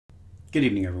Good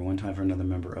evening, everyone. Time for another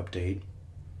member update.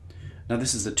 Now,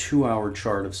 this is a 2-hour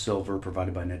chart of silver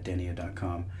provided by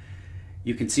netdenia.com.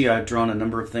 You can see I've drawn a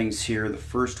number of things here. The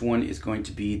first one is going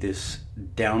to be this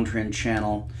downtrend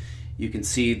channel. You can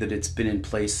see that it's been in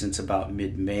place since about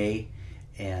mid-May,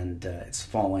 and it's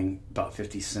falling about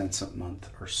 50 cents a month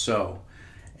or so.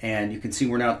 And you can see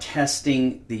we're now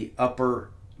testing the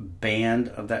upper band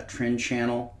of that trend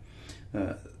channel.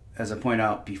 As I pointed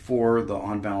out before, the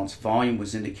on-balance volume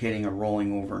was indicating a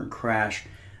rolling over and crash.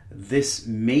 This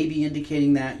may be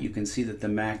indicating that. You can see that the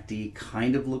MACD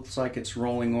kind of looks like it's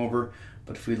rolling over,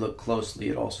 but if we look closely,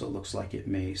 it also looks like it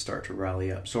may start to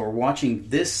rally up. So we're watching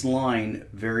this line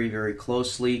very, very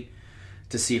closely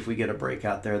to see if we get a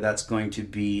breakout there. That's going to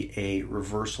be a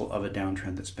reversal of a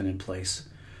downtrend that's been in place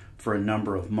for a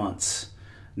number of months.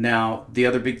 Now, the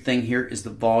other big thing here is the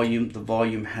volume. The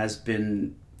volume has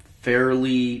been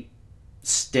fairly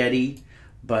steady,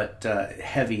 but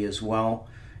heavy as well.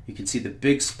 You can see the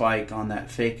big spike on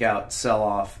that fake out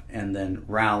sell-off and then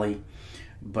rally,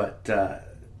 but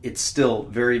it's still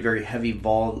very, very heavy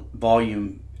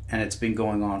volume, and it's been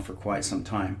going on for quite some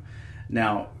time.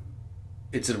 Now,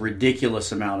 it's a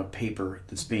ridiculous amount of paper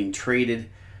that's being traded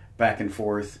back and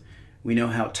forth. We know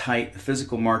how tight the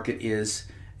physical market is,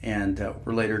 and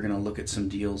we're later going to look at some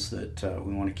deals that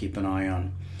we want to keep an eye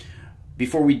on.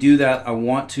 Before we do that, I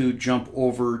want to jump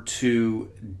over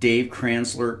to Dave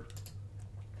Kranzler.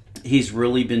 He's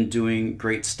really been doing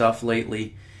great stuff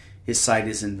lately. His site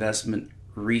is Investment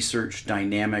Research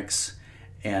Dynamics,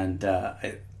 and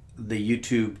the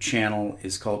YouTube channel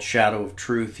is called Shadow of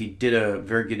Truth. He did a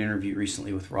very good interview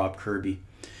recently with Rob Kirby.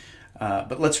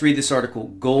 But let's read this article.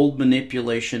 Gold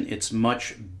manipulation, it's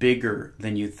much bigger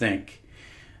than you think.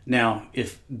 Now,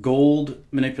 if gold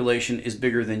manipulation is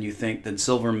bigger than you think, then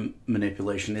silver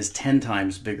manipulation is 10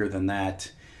 times bigger than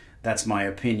that. That's my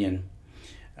opinion.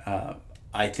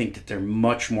 I think that they're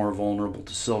much more vulnerable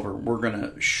to silver. We're going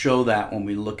to show that when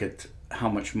we look at how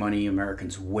much money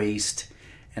Americans waste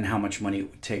and how much money it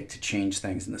would take to change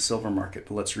things in the silver market.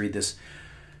 But let's read this.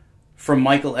 From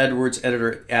Michael Edwards,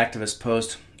 editor at Activist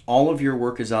Post. All of your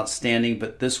work is outstanding,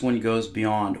 but this one goes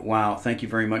beyond. Wow, thank you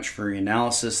very much for your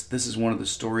analysis. This is one of the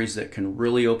stories that can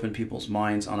really open people's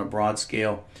minds on a broad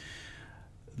scale,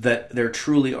 that there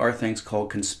truly are things called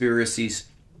conspiracies.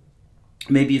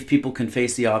 Maybe if people can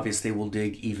face the obvious, they will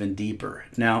dig even deeper.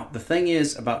 Now, the thing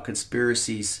is about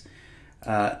conspiracies,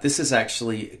 this is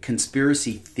actually,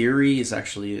 conspiracy theory is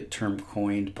actually a term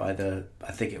coined by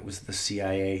I think it was the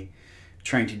CIA,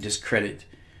 trying to discredit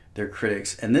their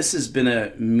critics. And this has been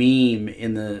a meme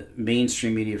in the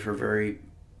mainstream media for a very,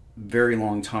 very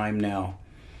long time now.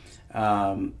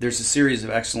 There's a series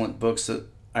of excellent books that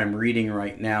I'm reading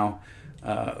right now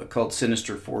called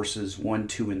Sinister Forces 1,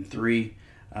 2, and 3.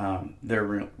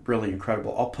 They're really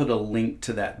incredible. I'll put a link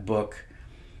to that book.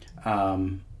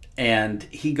 And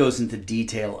he goes into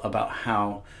detail about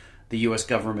how the U.S.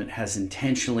 government has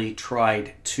intentionally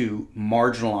tried to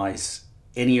marginalize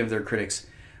any of their critics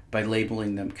by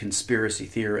labeling them conspiracy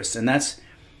theorists. And that's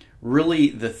really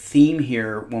the theme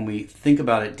here when we think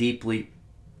about it deeply.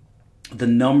 The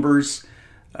numbers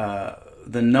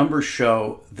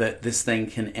show that this thing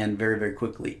can end very, very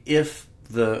quickly if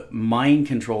the mind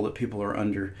control that people are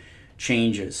under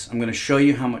changes. I'm going to show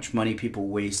you how much money people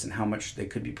waste and how much they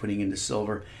could be putting into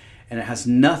silver. And it has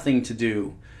nothing to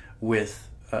do with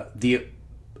the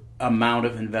amount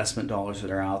of investment dollars that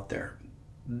are out there.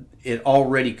 It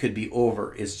already could be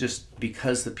over. It's just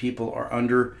because the people are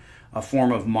under a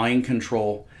form of mind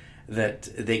control that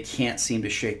they can't seem to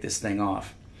shake this thing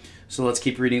off. So let's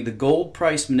keep reading. The gold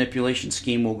price manipulation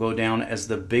scheme will go down as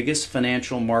the biggest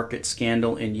financial market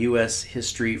scandal in U.S.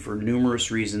 history for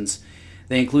numerous reasons.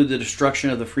 They include the destruction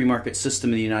of the free market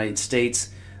system in the United States.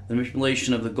 The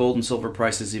manipulation of the gold and silver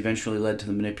prices eventually led to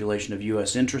the manipulation of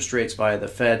U.S. interest rates via the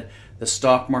Fed, the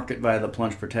stock market via the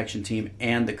plunge protection team,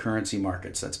 and the currency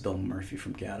markets. That's Bill Murphy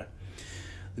from GATA.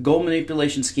 The gold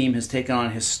manipulation scheme has taken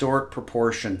on historic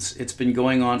proportions. It's been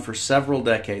going on for several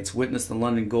decades. Witness the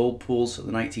London gold pools of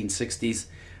the 1960s.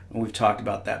 And we've talked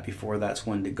about that before. That's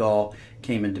when de Gaulle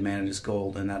came and demanded his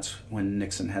gold, and that's when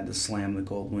Nixon had to slam the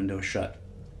gold window shut.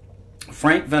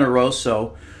 Frank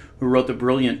Veneroso, who wrote the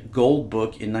brilliant Gold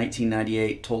book in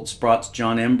 1998, told Sprott's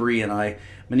John Embry and I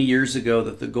many years ago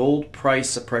that the gold price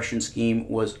suppression scheme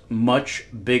was much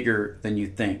bigger than you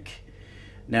think.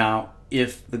 Now,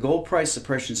 if the gold price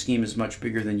suppression scheme is much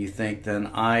bigger than you think, then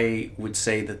I would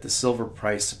say that the silver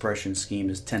price suppression scheme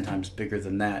is 10 times bigger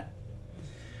than that.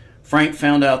 Frank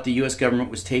found out the U.S.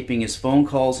 government was taping his phone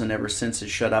calls and ever since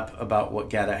has shut up about what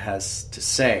GATA has to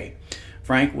say.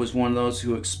 Frank was one of those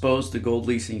who exposed the gold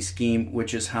leasing scheme,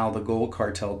 which is how the gold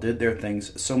cartel did their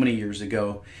things so many years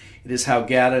ago. It is how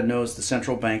GATA knows the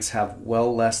central banks have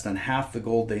well less than half the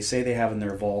gold they say they have in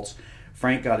their vaults.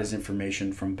 Frank got his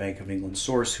information from Bank of England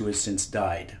source, who has since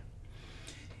died.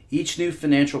 Each new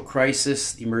financial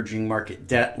crisis, the emerging market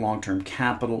debt, long-term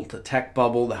capital, the tech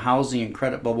bubble, the housing and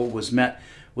credit bubble, was met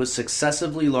with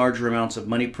successively larger amounts of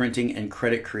money printing and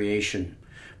credit creation.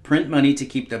 Print money to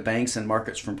keep the banks and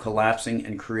markets from collapsing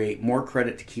and create more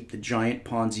credit to keep the giant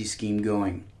Ponzi scheme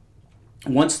going.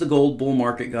 Once the gold bull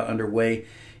market got underway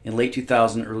in late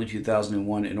 2000, early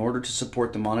 2001, in order to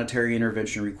support the monetary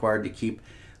intervention required to keep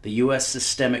the U.S.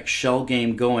 systemic shell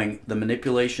game going, the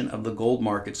manipulation of the gold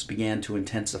markets began to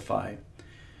intensify.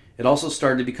 It also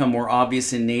started to become more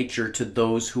obvious in nature to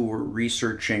those who were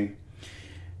researching,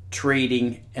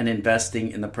 trading, and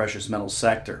investing in the precious metals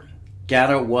sector.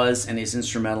 GATA was and is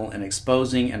instrumental in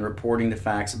exposing and reporting the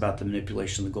facts about the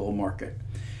manipulation of the gold market.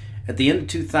 At the end of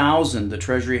 2000, the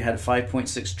Treasury had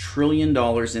 $5.6 trillion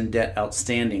in debt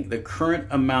outstanding. The current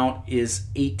amount is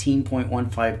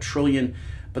 $18.15 trillion,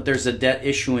 but there's a debt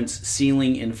issuance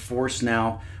ceiling in force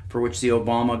now for which the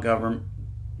Obama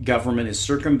government is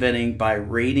circumventing by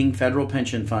raiding federal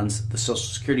pension funds, the Social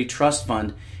Security Trust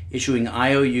Fund, issuing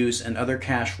IOUs and other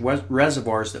cash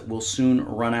reservoirs that will soon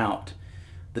run out.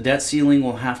 The debt ceiling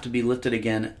will have to be lifted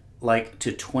again, like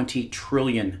to $20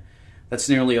 trillion. That's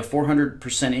nearly a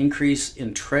 400% increase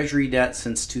in Treasury debt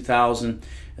since 2000.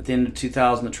 At the end of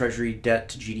 2000, the Treasury debt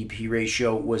to GDP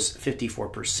ratio was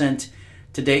 54%.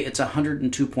 Today, it's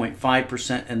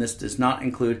 102.5%, and this does not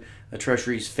include the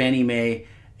Treasury's Fannie Mae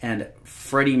and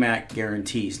Freddie Mac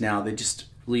guarantees. Now, they just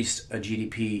released a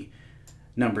GDP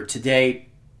number today,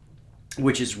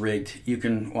 which is rigged. You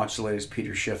can watch the latest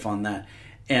Peter Schiff on that.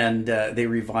 And they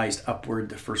revised upward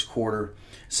the first quarter,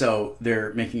 so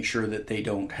they're making sure that they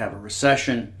don't have a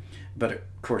recession. But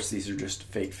of course, these are just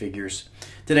fake figures.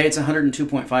 Today, it's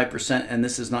 102.5%, and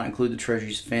this does not include the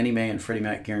Treasury's Fannie Mae and Freddie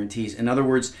Mac guarantees. In other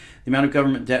words, the amount of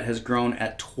government debt has grown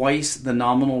at twice the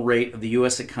nominal rate of the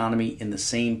U.S. economy in the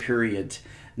same period.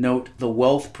 Note, the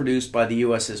wealth produced by the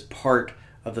U.S. is part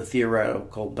of the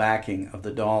theoretical backing of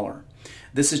the dollar.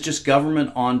 This is just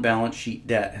government on-balance sheet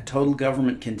debt, total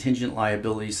government contingent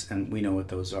liabilities, and we know what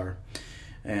those are.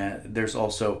 There's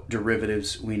also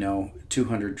derivatives, we know,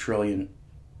 $200 trillion.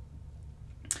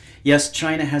 Yes,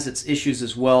 China has its issues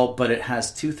as well, but it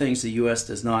has two things the U.S.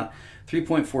 does not.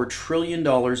 $3.4 trillion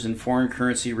in foreign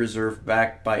currency reserve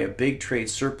backed by a big trade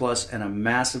surplus and a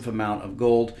massive amount of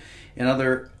gold.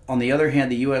 On the other hand,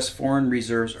 the U.S. foreign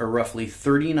reserves are roughly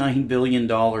 $39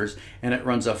 billion, and it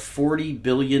runs a $40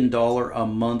 billion a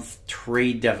month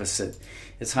trade deficit.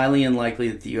 It's highly unlikely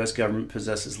that the U.S. government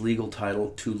possesses legal title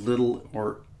to little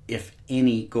or, if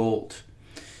any, gold.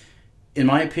 In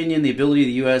my opinion, the ability of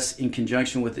the U.S. in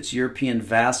conjunction with its European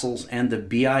vassals and the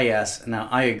BIS, now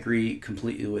I agree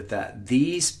completely with that.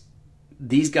 These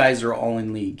guys are all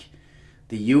in league.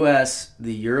 The U.S.,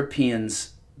 the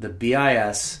Europeans, the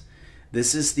BIS,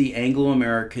 this is the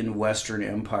Anglo-American Western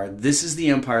Empire. This is the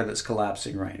empire that's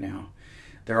collapsing right now.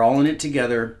 They're all in it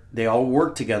together. They all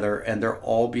work together, and they're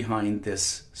all behind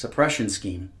this suppression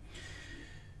scheme.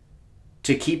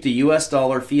 To keep the U.S.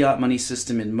 dollar fiat money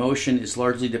system in motion is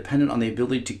largely dependent on the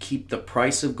ability to keep the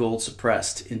price of gold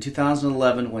suppressed. In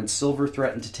 2011, when silver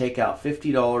threatened to take out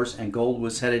 $50 and gold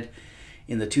was headed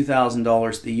in the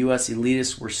 $2,000, the U.S.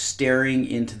 elitists were staring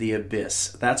into the abyss.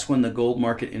 That's when the gold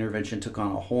market intervention took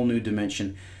on a whole new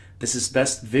dimension. This is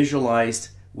best visualized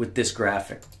with this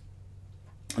graphic.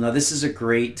 Now, this is a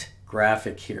great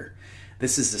graphic here.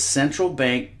 This is the central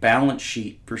bank balance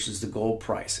sheet versus the gold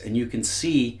price. And you can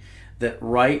see that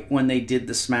right when they did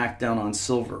the smackdown on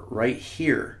silver, right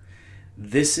here,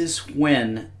 this is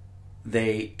when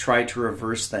they tried to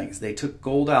reverse things. They took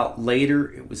gold out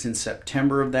later. It was in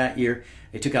September of that year.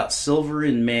 They took out silver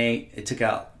in May. They took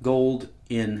out gold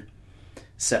in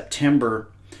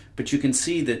September. But you can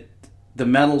see that the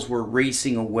metals were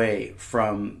racing away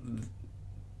from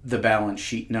the balance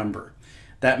sheet number.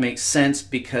 That makes sense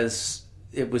because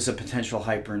it was a potential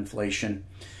hyperinflation.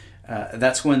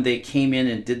 That's when they came in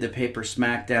and did the paper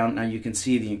smackdown. Now you can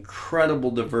see the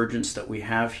incredible divergence that we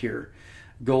have here.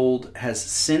 Gold has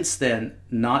since then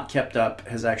not kept up,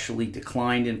 has actually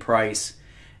declined in price,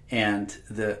 and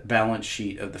the balance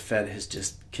sheet of the Fed has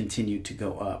just continued to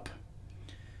go up.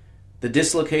 The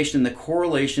dislocation and the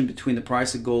correlation between the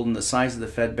price of gold and the size of the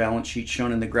Fed balance sheet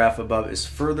shown in the graph above is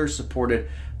further supported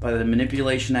by the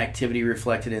manipulation activity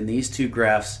reflected in these two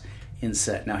graphs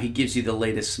inset. Now he gives you the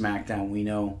latest smackdown. We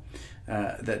know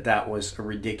that was a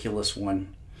ridiculous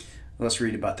one. Let's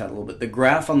read about that a little bit. The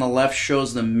graph on the left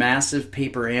shows the massive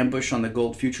paper ambush on the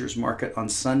gold futures market on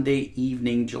Sunday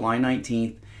evening, July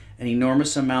 19th. An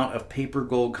enormous amount of paper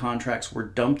gold contracts were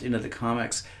dumped into the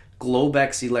COMEX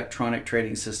Globex electronic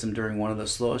trading system during one of the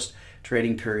slowest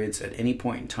trading periods at any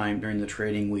point in time during the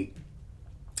trading week.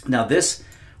 Now, this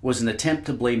was an attempt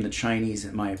to blame the Chinese,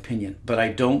 in my opinion, but I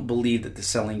don't believe that the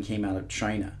selling came out of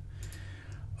China.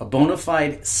 A bona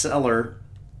fide seller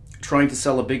trying to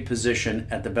sell a big position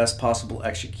at the best possible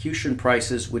execution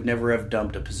prices would never have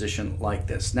dumped a position like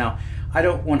this. Now, I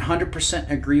don't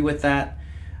 100% agree with that.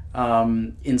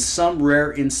 In some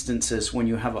rare instances, when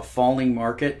you have a falling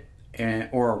market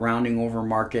or a rounding over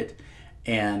market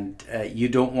and you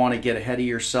don't want to get ahead of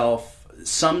yourself,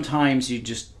 sometimes you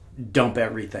just dump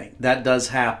everything. That does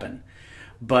happen.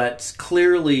 But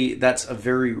clearly, that's a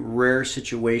very rare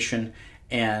situation,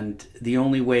 and the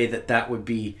only way that that would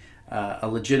be a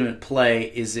legitimate play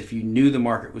is if you knew the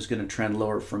market was going to trend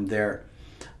lower from there.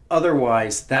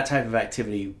 Otherwise, that type of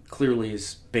activity clearly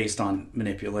is based on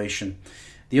manipulation.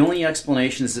 The only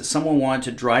explanation is that someone wanted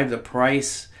to drive the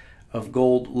price of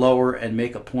gold lower and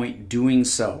make a point doing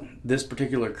so. This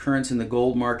particular occurrence in the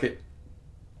gold market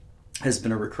has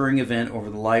been a recurring event over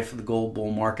the life of the gold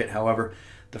bull market. However,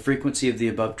 the frequency of the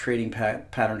above trading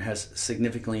pattern has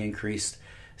significantly increased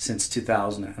since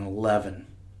 2011.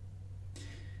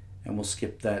 And we'll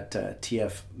skip that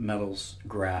TF metals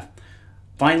graph.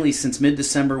 Finally, since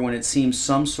mid-December, when it seems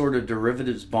some sort of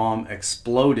derivatives bomb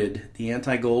exploded, the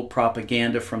anti-gold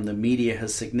propaganda from the media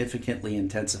has significantly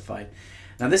intensified.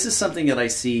 Now, this is something that I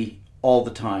see all the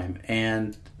time,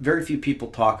 and very few people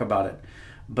talk about it.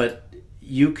 But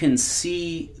you can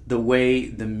see the way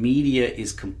the media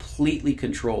is completely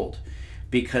controlled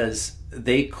because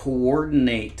they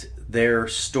coordinate their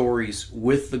stories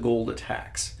with the gold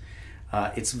attacks.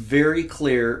 It's very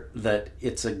clear that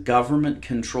it's a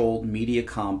government-controlled media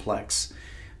complex.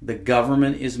 The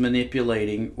government is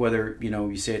manipulating, whether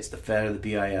you say it's the Fed or the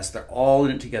BIS, they're all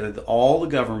in it together. All the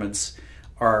governments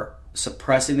are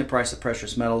suppressing the price of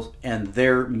precious metals, and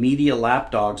their media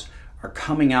lapdogs are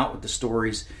coming out with the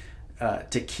stories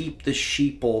to keep the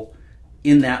sheeple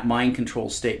in that mind control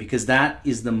state, because that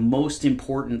is the most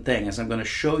important thing. As I'm going to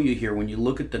show you here, when you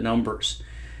look at the numbers,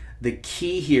 the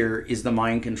key here is the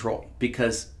mind control,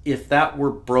 because if that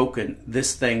were broken,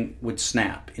 this thing would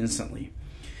snap instantly.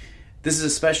 This is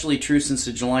especially true since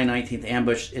the July 19th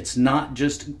ambush. It's not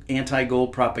just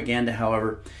anti-gold propaganda,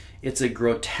 however. It's a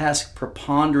grotesque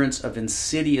preponderance of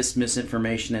insidious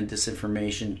misinformation and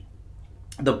disinformation.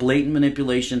 The blatant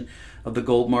manipulation of the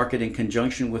gold market in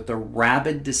conjunction with the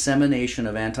rabid dissemination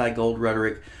of anti-gold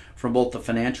rhetoric from both the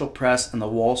financial press and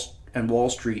Wall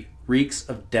Street reeks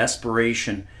of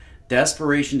desperation.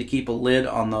 Desperation to keep a lid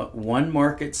on the one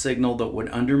market signal that would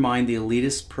undermine the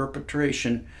elitist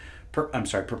perpetuation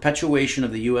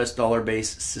of the U.S.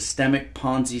 dollar-based systemic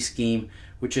Ponzi scheme,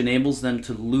 which enables them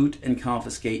to loot and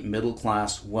confiscate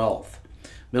middle-class wealth.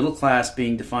 Middle class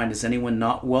being defined as anyone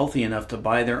not wealthy enough to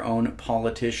buy their own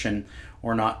politician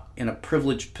or not in a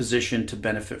privileged position to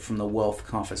benefit from the wealth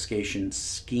confiscation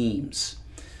schemes.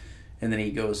 And then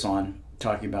he goes on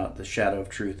talking about the shadow of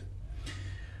truth.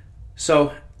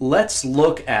 So let's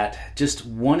look at just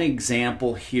one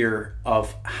example here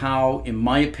of how, in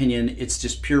my opinion, it's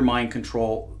just pure mind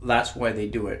control. That's why they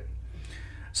do it.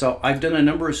 So I've done a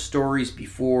number of stories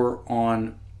before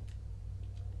on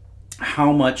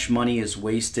how much money is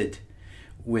wasted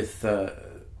with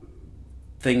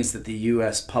things that the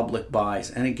U.S. public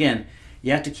buys. And again,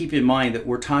 you have to keep in mind that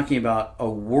we're talking about a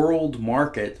world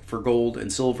market for gold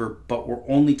and silver, but we're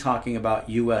only talking about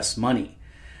U.S. money.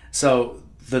 So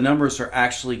the numbers are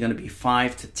actually going to be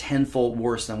 5 to 10-fold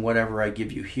worse than whatever I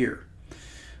give you here.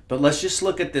 But let's just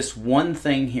look at this one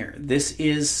thing here. This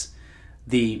is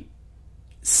the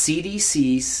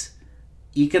CDC's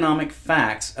economic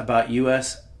facts about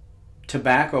U.S.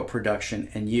 tobacco production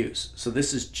and use. So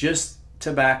this is just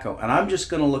tobacco, and I'm just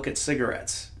going to look at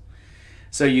cigarettes.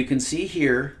 So you can see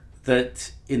here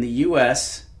that in the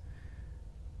U.S.,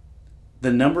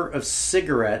 the number of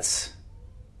cigarettes,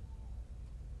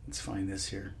 let's find this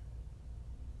here.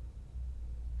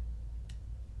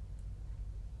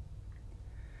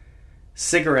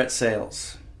 Cigarette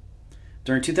sales.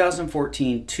 During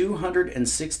 2014,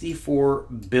 264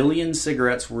 billion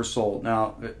cigarettes were sold.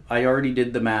 Now, I already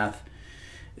did the math.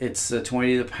 It's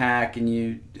 20 to the pack, and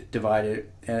you divide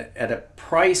it at a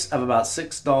price of about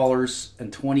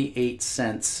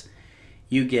 $6.28.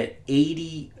 You get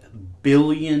 $80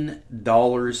 billion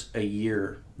a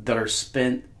year that are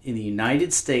spent in the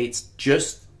United States,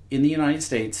 just in the United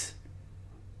States,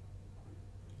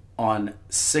 on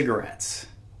cigarettes.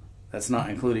 That's not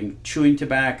including chewing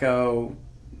tobacco,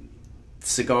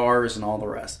 cigars, and all the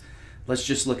rest. Let's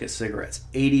just look at cigarettes.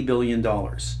 $80 billion.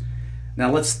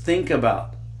 Now let's think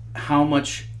about how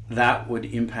much that would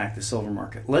impact the silver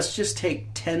market. Let's just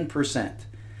take 10%.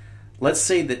 Let's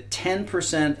say that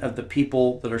 10% of the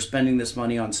people that are spending this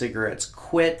money on cigarettes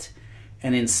quit,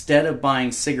 and instead of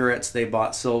buying cigarettes, they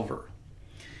bought silver.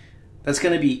 That's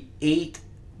going to be $8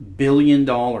 billion.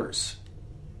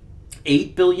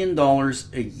 $8 billion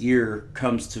a year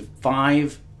comes to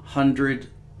 500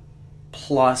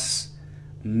 plus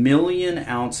million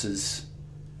ounces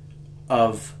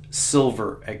of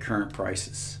silver at current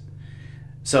prices.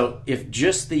 So if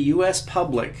just the U.S.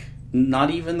 public, not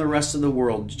even the rest of the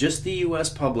world, just the U.S.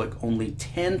 public, only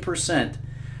 10%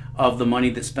 of the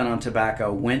money that's spent on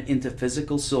tobacco went into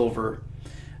physical silver,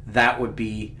 that would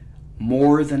be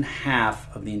more than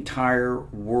half of the entire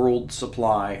world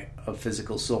supply of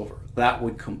physical silver. That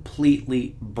would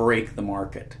completely break the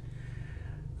market.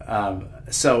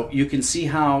 So you can see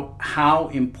how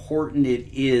important it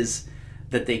is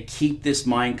that they keep this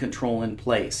mind control in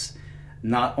place.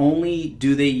 Not only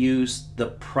do they use the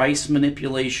price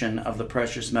manipulation of the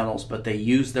precious metals, but they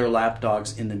use their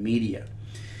lapdogs in the media.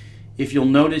 If you'll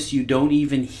notice, you don't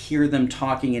even hear them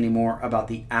talking anymore about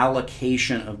the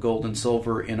allocation of gold and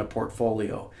silver in a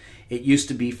portfolio. It used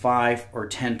to be 5 or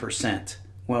 10%.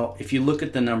 Well, if you look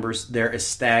at the numbers, they're as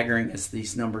staggering as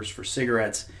these numbers for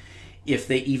cigarettes. If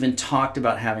they even talked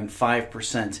about having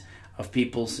 5% of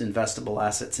people's investable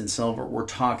assets in silver, we're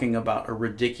talking about a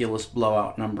ridiculous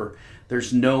blowout number.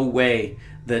 There's no way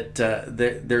that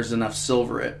there's enough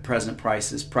silver at present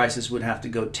prices. Prices would have to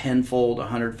go tenfold,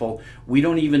 100-fold. We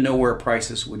don't even know where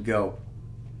prices would go.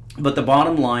 But the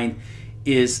bottom line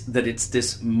is that it's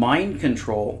this mind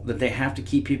control that they have to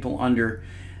keep people under,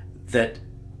 that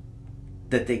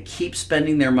they keep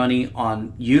spending their money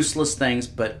on useless things,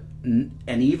 and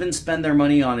even spend their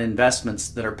money on investments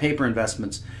that are paper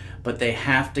investments, but they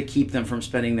have to keep them from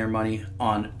spending their money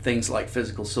on things like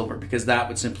physical silver, because that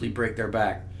would simply break their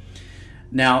back.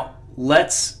 Now,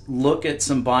 let's look at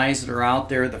some buys that are out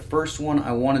there. The first one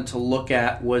I wanted to look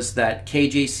at was that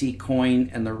KJC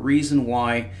coin, and the reason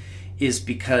why is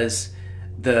because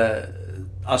the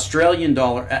Australian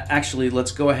dollar, actually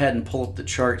let's go ahead and pull up the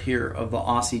chart here of the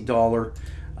Aussie dollar.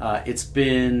 It's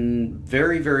been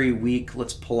very, very weak.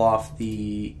 Let's pull off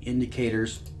the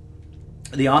indicators.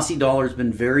 The Aussie dollar has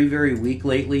been very, very weak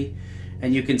lately,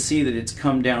 and you can see that it's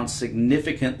come down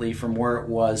significantly from where it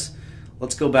was.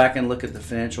 Let's go back and look at the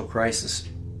financial crisis.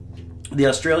 The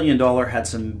Australian dollar had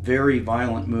some very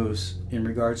violent moves in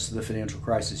regards to the financial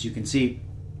crisis. You can see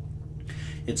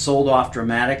it sold off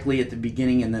dramatically at the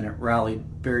beginning, and then it rallied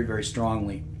very, very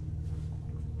strongly.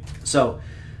 So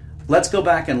let's go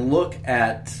back and look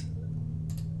at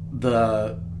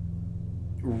the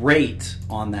rate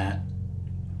on that.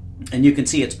 And you can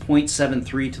see it's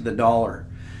 0.73 to the dollar.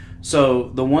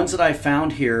 So the ones that I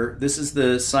found here, this is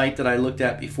the site that I looked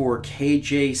at before,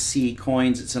 KJC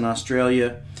Coins. It's in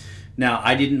Australia. Now,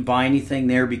 I didn't buy anything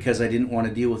there because I didn't want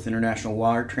to deal with international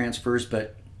wire transfers,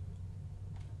 but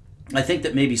I think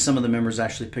that maybe some of the members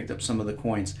actually picked up some of the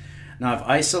coins. Now, I've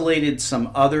isolated some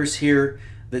others here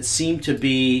that seem to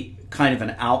be kind of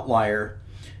an outlier,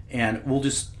 and we'll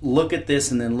just look at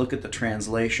this and then look at the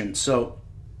translation. So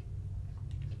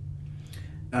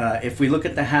if we look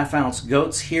at the half-ounce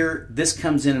goats here, this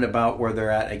comes in at about where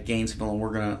they're at Gainesville, and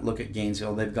we're going to look at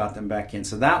Gainesville. They've got them back in.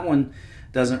 So that one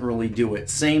doesn't really do it.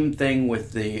 Same thing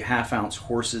with the half-ounce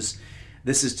horses.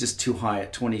 This is just too high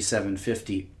at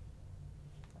 $27.50.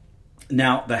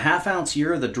 Now, the half-ounce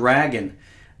year of the dragon,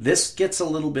 this gets a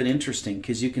little bit interesting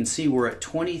because you can see we're at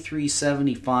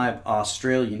 $23.75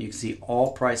 Australian. You can see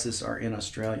all prices are in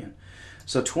Australian.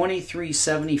 So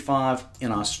 $23.75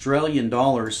 in Australian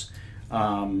dollars,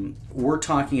 we're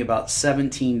talking about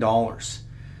 $17.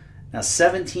 Now,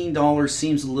 $17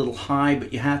 seems a little high,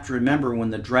 but you have to remember when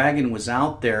the dragon was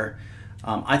out there,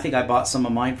 I think I bought some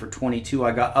of mine for 22.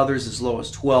 I got others as low as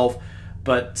 12,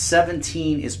 but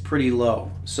 17 is pretty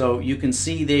low. So you can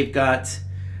see they've got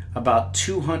about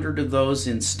 200 of those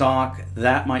in stock.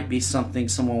 That might be something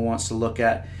someone wants to look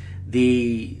at.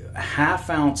 The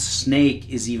half-ounce snake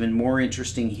is even more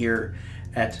interesting here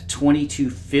at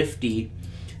 $22.50.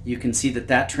 You can see that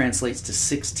that translates to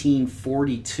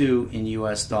 $16.42 in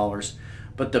US dollars.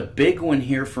 But the big one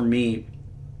here for me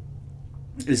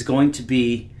is going to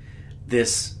be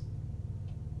this,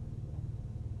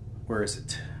 where is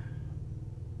it?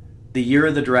 The Year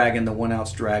of the Dragon, the 1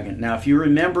 ounce dragon. Now, if you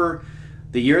remember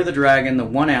the Year of the Dragon, the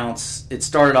 1 ounce, it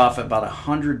started off at about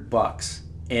 $100,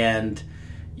 and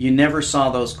you never saw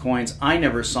those coins. I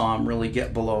never saw them really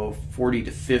get below 40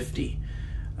 to 50.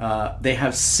 They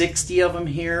have 60 of them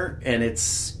here, and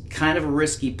it's kind of a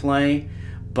risky play,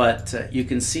 but you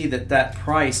can see that that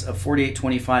price of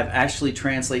 $48.25 actually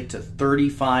translates to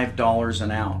 $35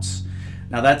 an ounce.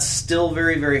 Now that's still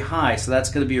very, very high, so that's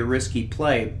going to be a risky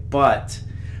play, but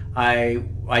I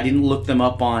didn't look them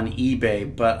up on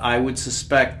eBay, but I would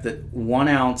suspect that 1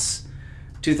 ounce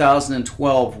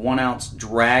 2012 1 ounce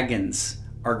dragons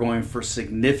are going for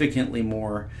significantly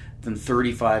more than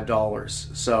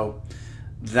 $35. So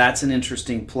that's an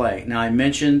interesting play. Now I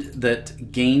mentioned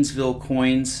that Gainesville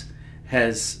Coins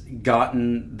has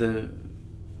gotten the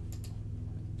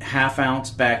half ounce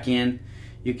back in.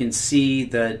 You can see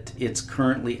that it's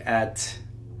currently at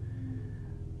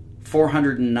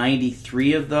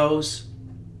 493 of those.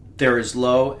 They're as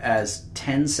low as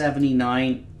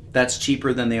 $10.79. That's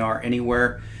cheaper than they are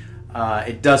anywhere.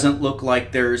 It doesn't look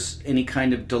like there's any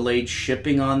kind of delayed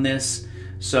shipping on this,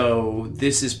 so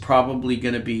this is probably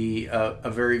going to be a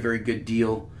very, very good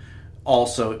deal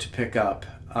also to pick up.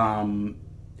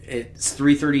 It's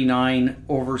 $3.39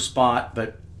 over spot,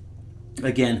 but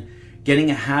again,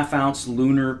 getting a half ounce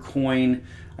lunar coin,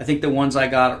 I think the ones I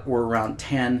got were around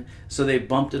 10, so they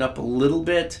bumped it up a little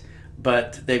bit,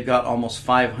 but they've got almost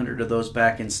 500 of those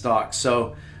back in stock.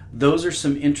 So those are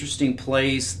some interesting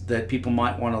plays that people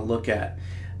might want to look at.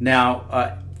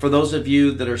 Now, for those of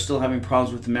you that are still having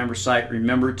problems with the member site,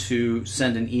 remember to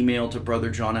send an email to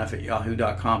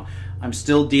brotherjohnf@yahoo.com. I'm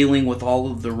still dealing with all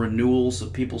of the renewals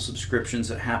of people's subscriptions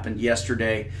that happened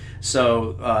yesterday.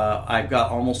 So I've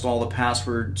got almost all the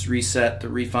passwords reset, the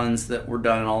refunds that were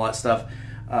done and all that stuff,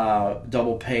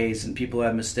 double pays, and people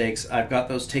have mistakes. I've got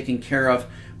those taken care of.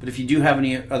 But if you do have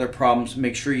any other problems,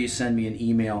 make sure you send me an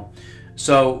email.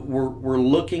 So we're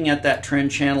looking at that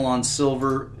trend channel on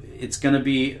silver. It's going to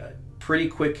be pretty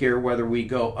quick here whether we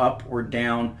go up or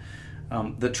down.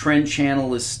 The trend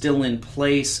channel is still in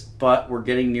place, but we're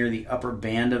getting near the upper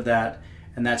band of that,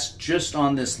 and that's just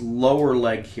on this lower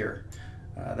leg here.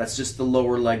 That's just the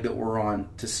lower leg that we're on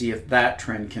to see if that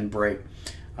trend can break.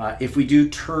 If we do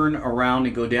turn around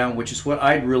and go down, which is what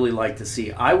I'd really like to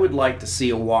see, I would like to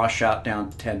see a washout down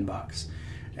to 10 bucks.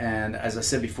 And as I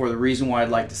said before, the reason why I'd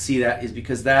like to see that is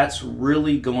because that's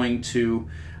really going to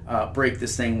break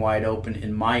this thing wide open,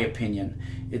 in my opinion.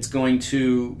 It's going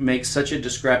to make such a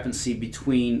discrepancy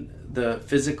between the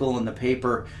physical and the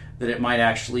paper that it might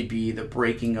actually be the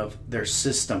breaking of their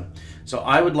system. So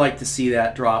I would like to see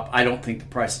that drop. I don't think the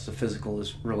price of the physical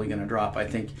is really going to drop. I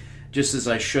think, just as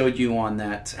I showed you on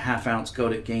that half ounce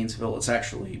gold at Gainesville, it's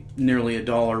actually nearly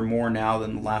 $1 more now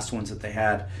than the last ones that they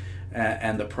had,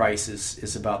 and the price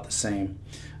is about the same,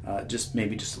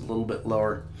 maybe just a little bit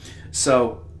lower.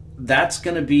 So that's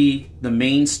going to be the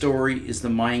main story, is the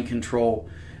mind control.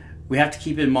 We have to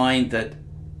keep in mind that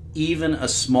even a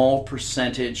small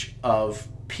percentage of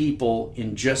people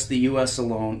in just the US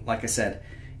alone, like I said,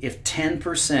 if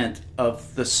 10%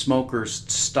 of the smokers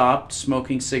stopped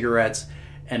smoking cigarettes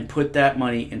and put that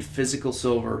money in physical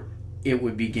silver, it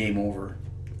would be game over.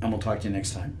 And we'll talk to you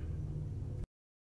next time.